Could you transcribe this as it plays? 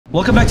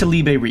Welcome back to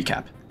Libe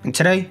Recap, and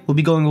today we'll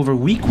be going over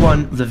Week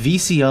 1 of the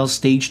VCL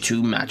Stage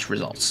 2 match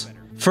results.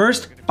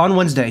 First, on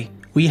Wednesday,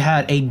 we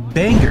had a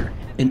banger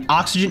in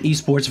Oxygen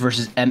Esports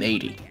vs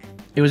M80.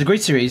 It was a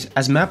great series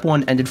as Map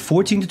 1 ended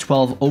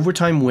 14-12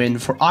 overtime win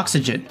for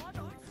Oxygen.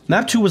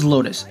 Map 2 was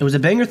Lotus. It was a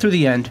banger through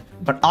the end,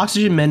 but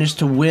Oxygen managed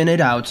to win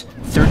it out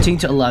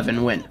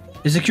 13-11 win.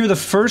 They secure the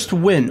first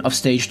win of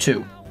Stage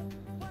 2.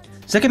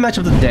 Second match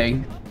of the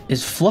day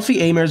is Fluffy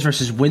Aimers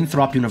vs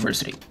Winthrop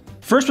University.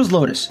 First was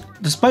Lotus.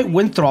 Despite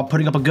Winthrop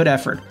putting up a good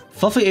effort,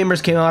 Fluffy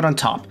Aimers came out on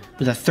top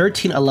with a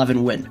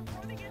 13-11 win.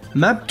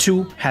 Map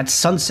 2 had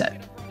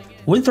Sunset.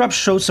 Winthrop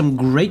showed some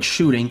great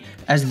shooting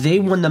as they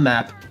won the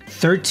map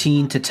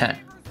 13-10.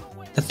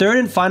 The third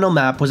and final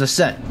map was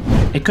Ascent.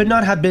 It could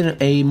not have been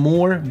a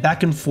more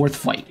back and forth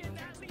fight.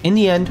 In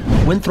the end,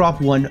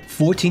 Winthrop won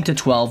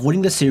 14-12,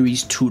 winning the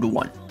series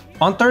 2-1.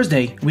 On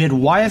Thursday, we had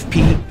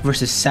YFP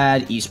vs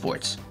SAD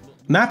Esports.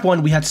 Map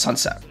 1 we had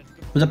Sunset.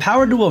 With a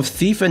power duo of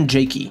Thief and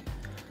Jakey,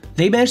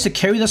 they managed to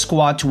carry the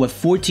squad to a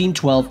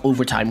 14-12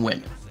 overtime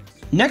win.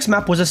 Next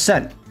map was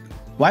Ascent.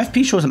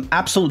 YFP showed some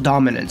absolute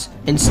dominance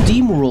and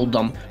steamrolled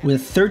them with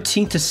a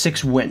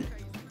 13-6 win,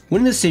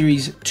 winning the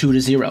series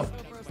 2-0.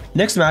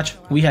 Next match,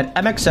 we had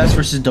MXS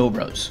vs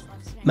Dobros.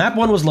 Map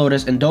 1 was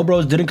Lotus and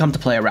Dobros didn't come to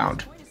play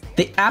around.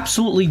 They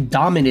absolutely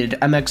dominated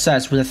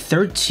MXS with a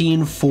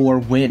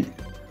 13-4 win.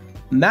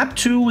 Map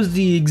 2 was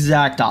the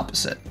exact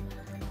opposite.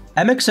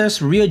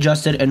 MXS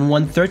readjusted and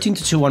won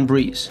 13-2 on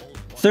Breeze.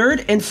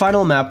 Third and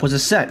final map was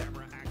Ascent.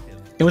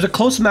 It was a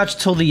close match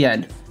till the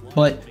end,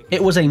 but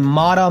it was a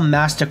Mata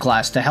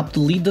masterclass to help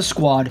lead the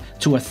squad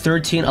to a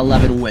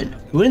 13-11 win,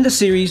 winning the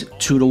series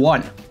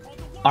 2-1.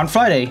 On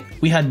Friday,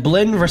 we had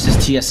Blinn vs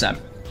TSM.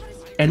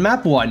 In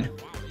map 1,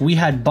 we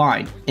had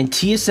Bind, and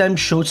TSM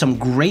showed some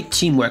great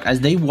teamwork as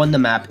they won the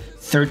map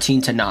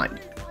 13-9.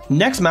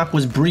 Next map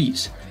was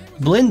Breeze.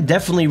 Blinn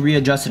definitely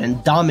readjusted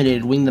and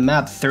dominated, winning the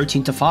map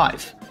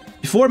 13-5.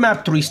 Before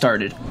map 3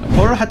 started, a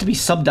portal had to be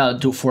subbed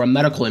out for a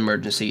medical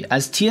emergency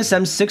as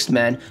TSM's 6th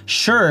man,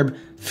 Sherb,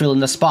 filled in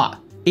the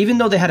spot. Even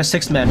though they had a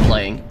 6th man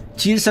playing,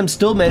 TSM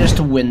still managed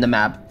to win the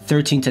map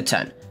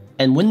 13-10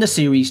 and win the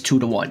series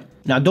 2-1.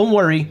 Now don't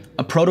worry,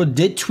 a proto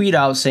did tweet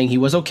out saying he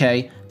was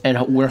okay and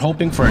we're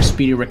hoping for a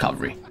speedy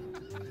recovery.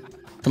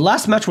 The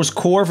last match was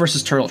QOR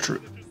vs Turtle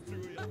Troop.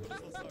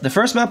 The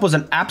first map was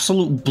an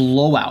absolute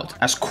blowout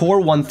as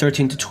QOR won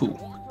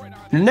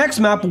 13-2. The next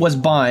map was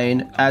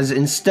Bind as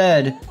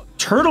instead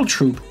Turtle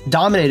Troop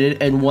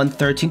dominated and won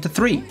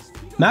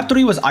 13-3. Map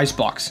 3 was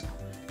Icebox.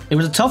 It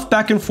was a tough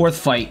back and forth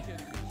fight,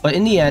 but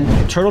in the end,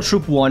 Turtle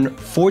Troop won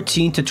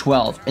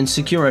 14-12 and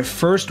secured a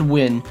first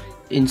win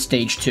in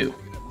Stage 2.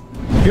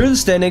 Here are the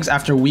standings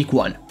after Week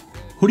 1.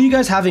 Who do you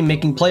guys have in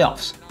making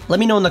playoffs? Let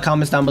me know in the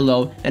comments down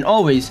below, and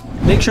always,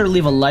 make sure to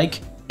leave a like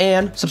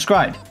and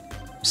subscribe.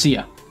 See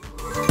ya.